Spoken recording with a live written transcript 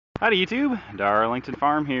Howdy YouTube, Darlington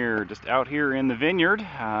Farm here, just out here in the vineyard.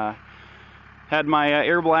 Had my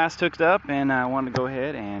air blast hooked up and I wanted to go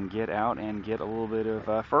ahead and get out and get a little bit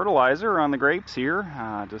of fertilizer on the grapes here.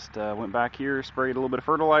 Just went back here, sprayed a little bit of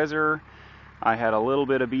fertilizer. I had a little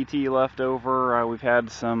bit of BT left over. We've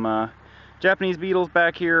had some Japanese beetles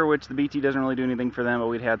back here, which the BT doesn't really do anything for them, but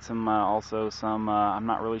we'd had some also some, I'm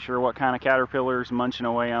not really sure what kind of caterpillars munching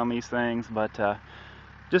away on these things, but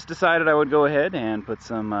just decided I would go ahead and put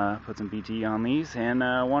some BT on these, and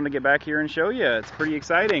wanted to get back here and show you. It's pretty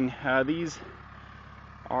exciting. These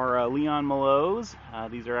are Leon Malots.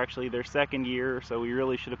 These are actually their second year, so we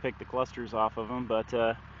really should have picked the clusters off of them,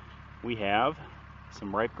 but we have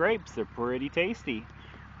some ripe grapes. They're pretty tasty.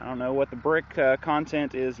 I don't know what the brick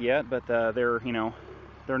content is yet, but they're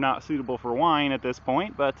not suitable for wine at this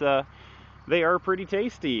point, but they are pretty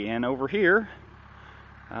tasty. And over here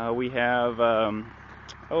we have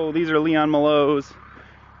these are Leon Malots.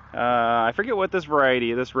 I forget what this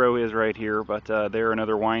variety, this row is right here, but they're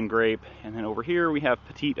another wine grape. And then over here we have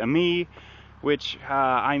Petit Ami, which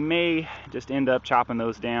I may just end up chopping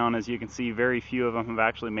those down. As you can see, very few of them have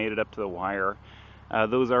actually made it up to the wire.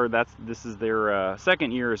 This is their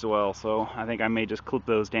second year as well, so I think I may just clip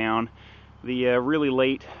those down. The really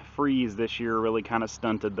late freeze this year really kind of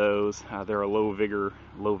stunted those. They're a low vigor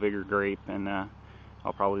grape, and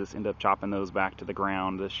I'll probably just end up chopping those back to the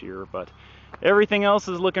ground this year. But everything else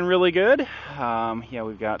is looking really good. Yeah,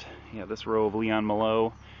 we've got this row of Leon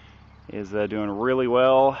Malot is doing really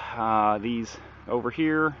well. These over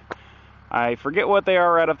here, I forget what they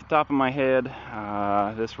are right off the top of my head.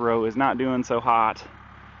 This row is not doing so hot.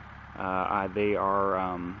 They are,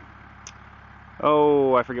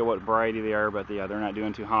 I forget what variety they are, but yeah, they're not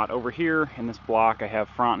doing too hot. Over here in this block I have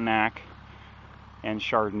Frontenac and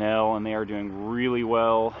Chardonnay, and they are doing really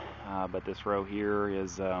well. But this row here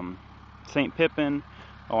is St. Pippin.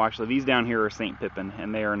 Oh, actually these down here are St. Pippin,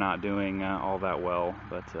 and they are not doing all that well.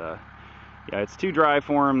 But yeah, it's too dry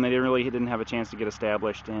for them. They didn't have a chance to get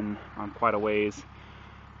established on quite a ways.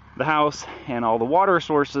 The house and all the water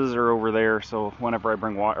sources are over there, so whenever I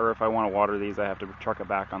bring water, or if I want to water these, I have to truck it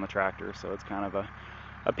back on the tractor, so it's kind of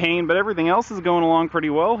a pain. But everything else is going along pretty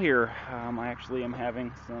well here. I actually am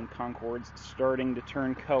having some Concords starting to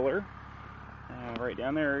turn color. Right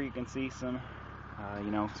down there you can see some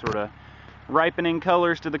sort of ripening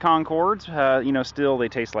colors to the Concords. Still they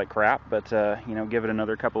taste like crap, but give it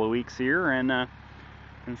another couple of weeks here and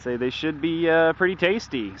say they should be pretty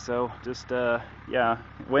tasty. So just wait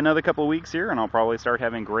another couple of weeks here and I'll probably start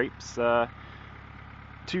having grapes to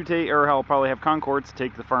take, or I'll probably have Concords to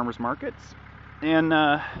take to the farmers markets,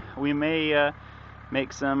 and we may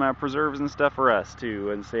make some preserves and stuff for us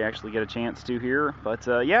too, and say actually get a chance to here. But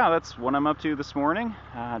yeah, that's what I'm up to this morning.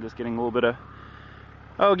 Just getting a little bit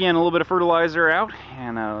of fertilizer out,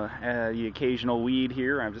 and the occasional weed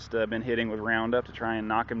here. I've just been hitting with Roundup to try and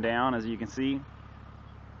knock them down. As you can see,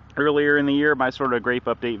 earlier in the year, my sort of grape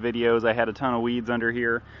update videos, I had a ton of weeds under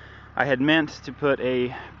here. I had meant to put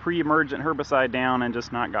a pre-emergent herbicide down and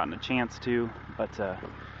just not gotten a chance to, but a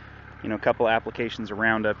couple applications of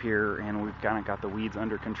Roundup here, and we've kind of got the weeds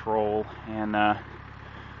under control, and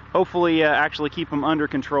hopefully actually keep them under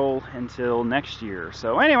control until next year.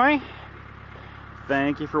 So anyway,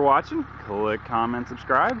 thank you for watching. Click, comment,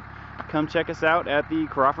 subscribe. Come check us out at the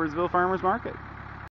Crawfordsville Farmers Market.